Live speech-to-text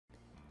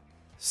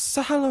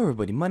So hello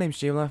everybody, my name's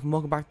JLife and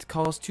welcome back to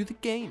Cars to the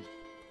Game.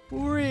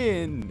 We're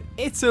in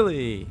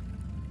Italy.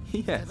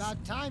 Yes.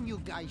 About time you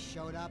guys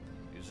showed up.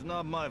 It's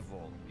not my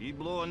fault. He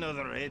blew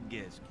another head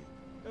gasket.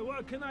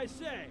 What can I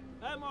say?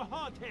 I'm a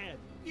hothead.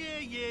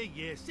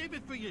 Yeah. Save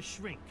it for your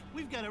shrink.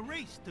 We've got a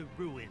race to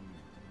ruin.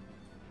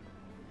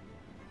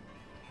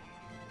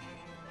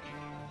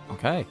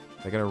 Okay,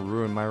 they're gonna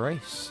ruin my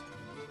race.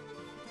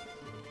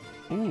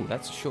 Ooh,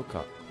 that's a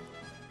shortcut.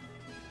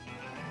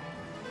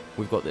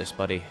 We've got this,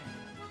 buddy.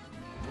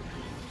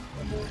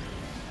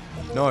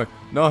 No,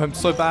 I'm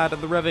so bad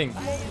at the revving.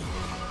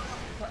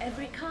 For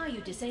every car you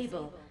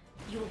disable,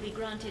 you will be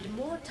granted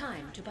more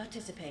time to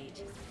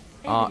participate.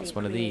 Ah, Enemy it's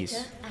one of these.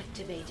 creator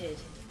activated.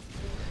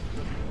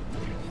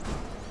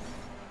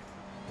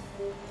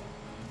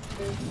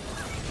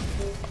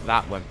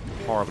 That went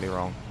horribly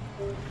wrong.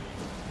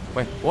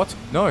 Wait, what?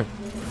 No.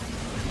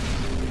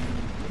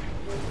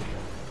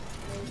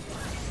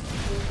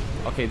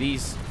 Okay,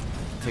 these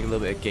take a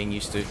little bit of getting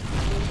used to.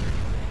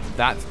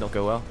 That did not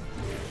go well.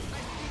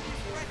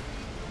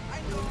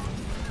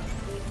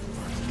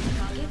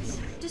 Targets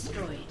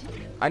destroyed.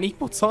 I need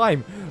more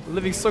time. I'm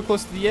living so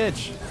close to the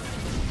edge.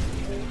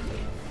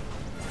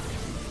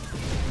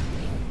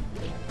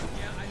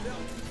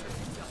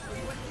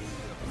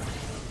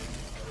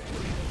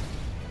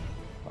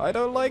 I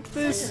don't like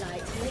this.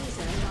 Satellite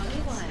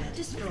laser wire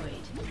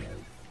destroyed.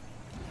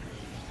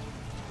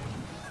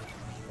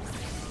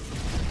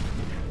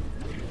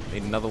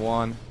 Need another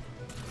one.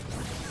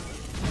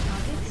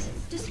 Targets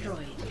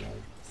destroyed.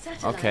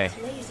 Satellite Okay.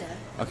 laser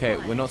Okay,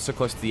 acquired. we're not so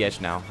close to the edge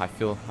now. I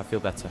feel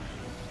better.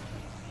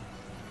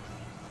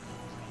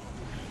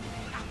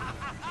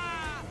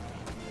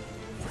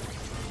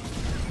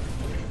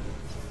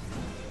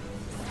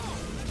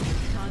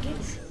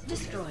 Targets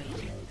destroyed.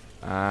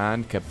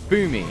 And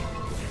kaboomy.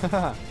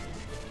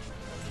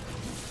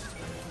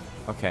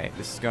 Okay,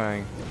 this is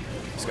going.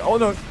 Oh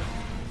no!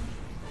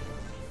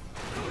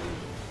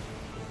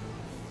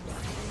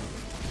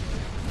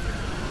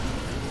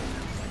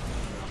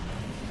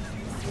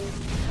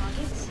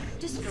 Targets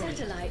destroyed.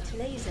 Satellite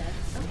laser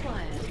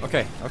acquired.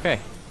 Okay.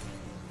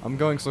 I'm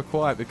going so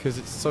quiet because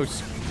it's so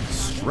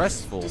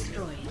stressful.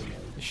 Destroyed.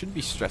 It shouldn't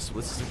be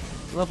stressful. This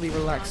is a lovely,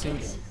 relaxing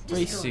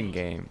racing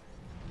game.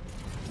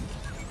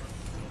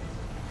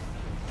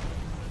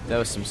 There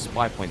were some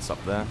spy points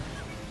up there.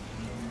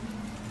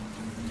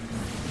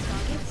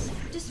 Targets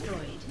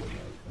destroyed.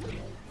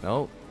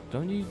 No,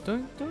 don't you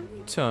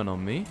turn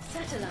on me.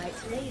 Satellite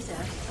laser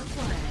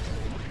acquired.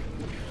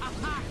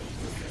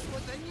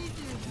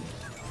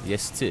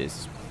 Yes, it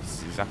is. This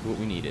is exactly what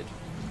we needed.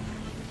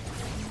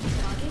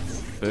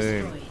 Targets Boom.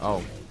 destroyed.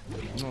 Oh,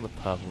 not the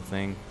purple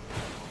thing.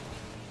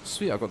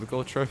 Sweet, I got the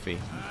gold trophy.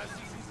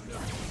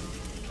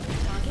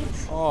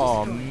 Targets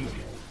Oh,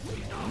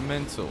 destroyed.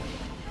 mental.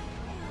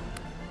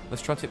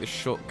 Let's try to take the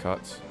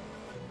shortcut.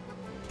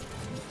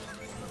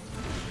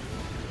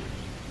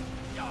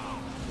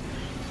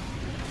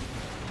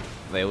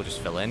 They all just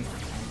fell in.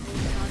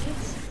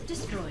 Targets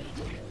destroyed.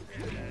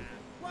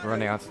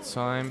 Running out of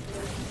time.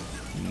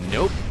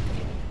 Nope.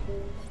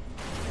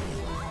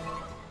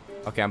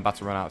 Okay, I'm about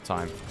to run out of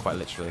time, quite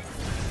literally.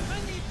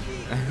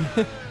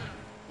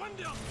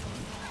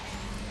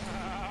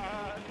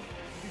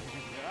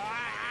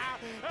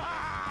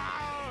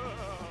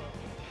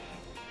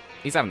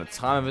 He's having the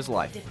time of his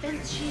life.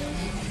 Defense shield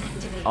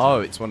activated.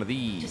 Oh, it's one of To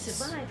these.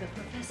 survive a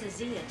Professor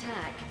Z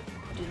attack,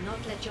 do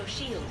not let your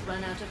shield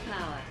run out of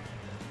power.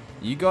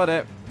 You got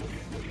it.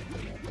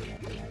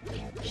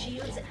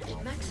 Shields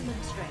at maximum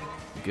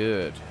strength.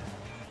 Good.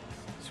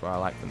 That's why I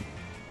like them.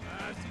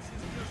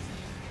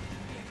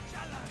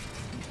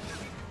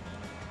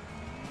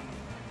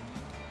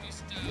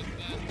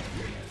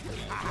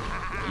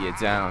 You're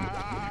down.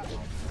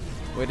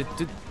 Wait,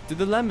 did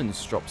the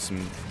lemons drop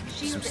some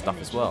Shield stuff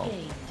as energy well?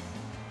 gained.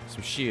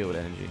 Some shield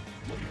energy.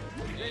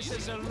 This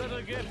is a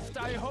little gift.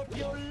 I hope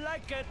you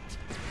like it.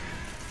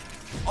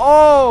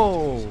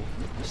 Oh!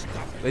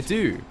 They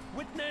do.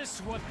 Witness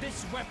what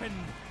this weapon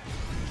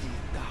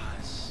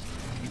does.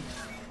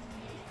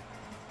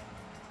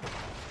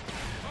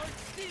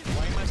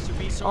 Why must you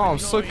be so Oh, I'm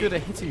so annoying? good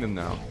at hitting them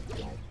now.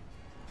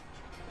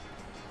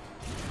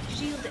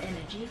 Shield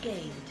energy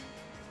gained.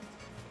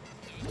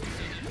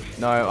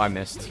 No, I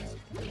missed.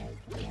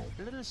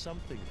 A little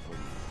something for you.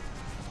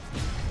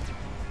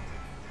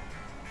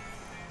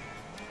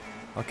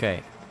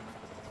 Okay.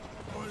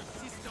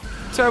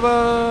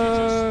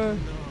 Turbo!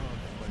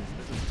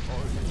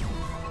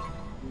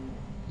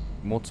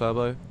 More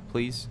turbo,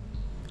 please.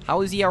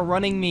 How is he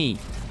outrunning me?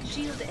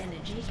 Shield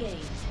energy gained.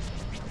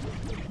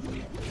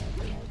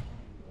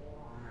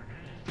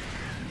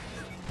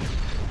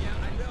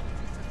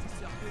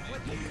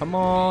 Come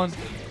on.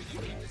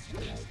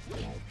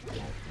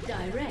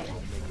 Direct.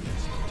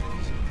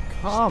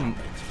 Come.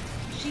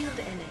 Shield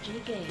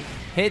energy gained.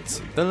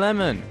 Hit the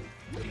lemon.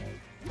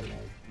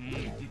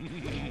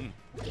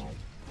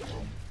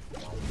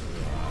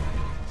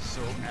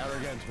 So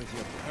arrogant with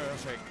your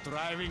perfect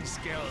driving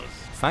skills.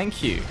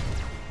 Thank you.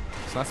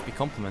 It's nice to be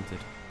complimented.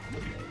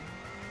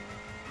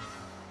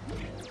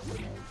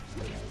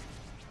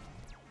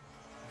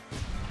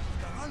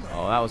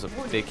 that was a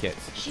big hit.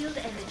 Shield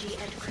energy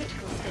at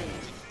critical state.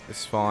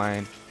 It's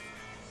fine.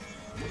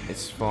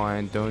 It's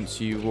fine.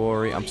 Don't you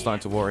worry. I'm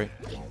starting to worry.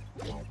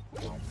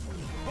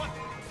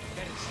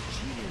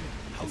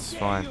 It's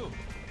fine.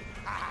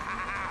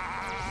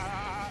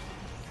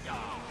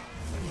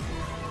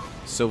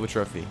 Silver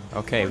trophy.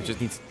 Okay, we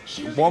just need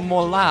Shield one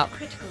more energy lap. at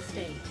critical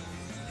state.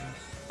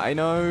 I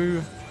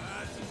know.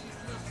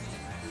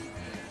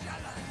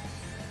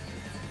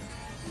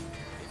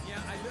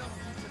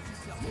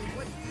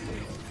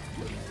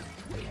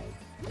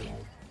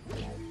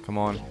 Come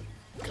on.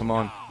 Come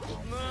on.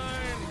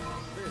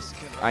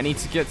 I need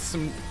to get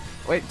some...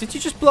 Wait, did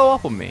you just blow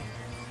up on me?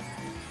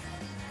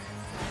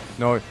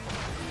 No.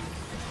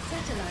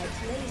 Satellite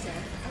laser.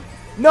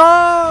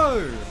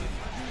 No!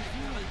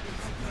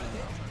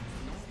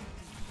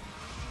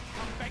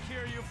 Back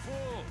here, you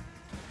fool!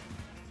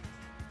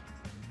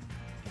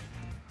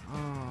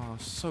 Oh,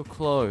 so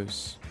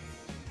close.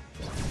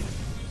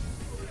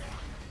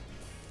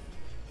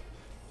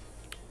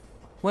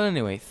 Well,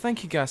 anyway,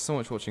 thank you guys so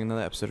much for watching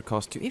another episode of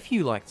Cast 2. If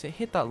you liked it,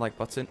 hit that like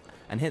button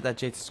and hit that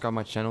J to subscribe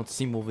my channel to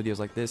see more videos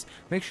like this.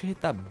 Make sure you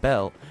hit that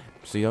bell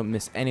so you don't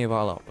miss any of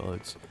our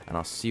uploads. And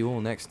I'll see you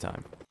all next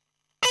time.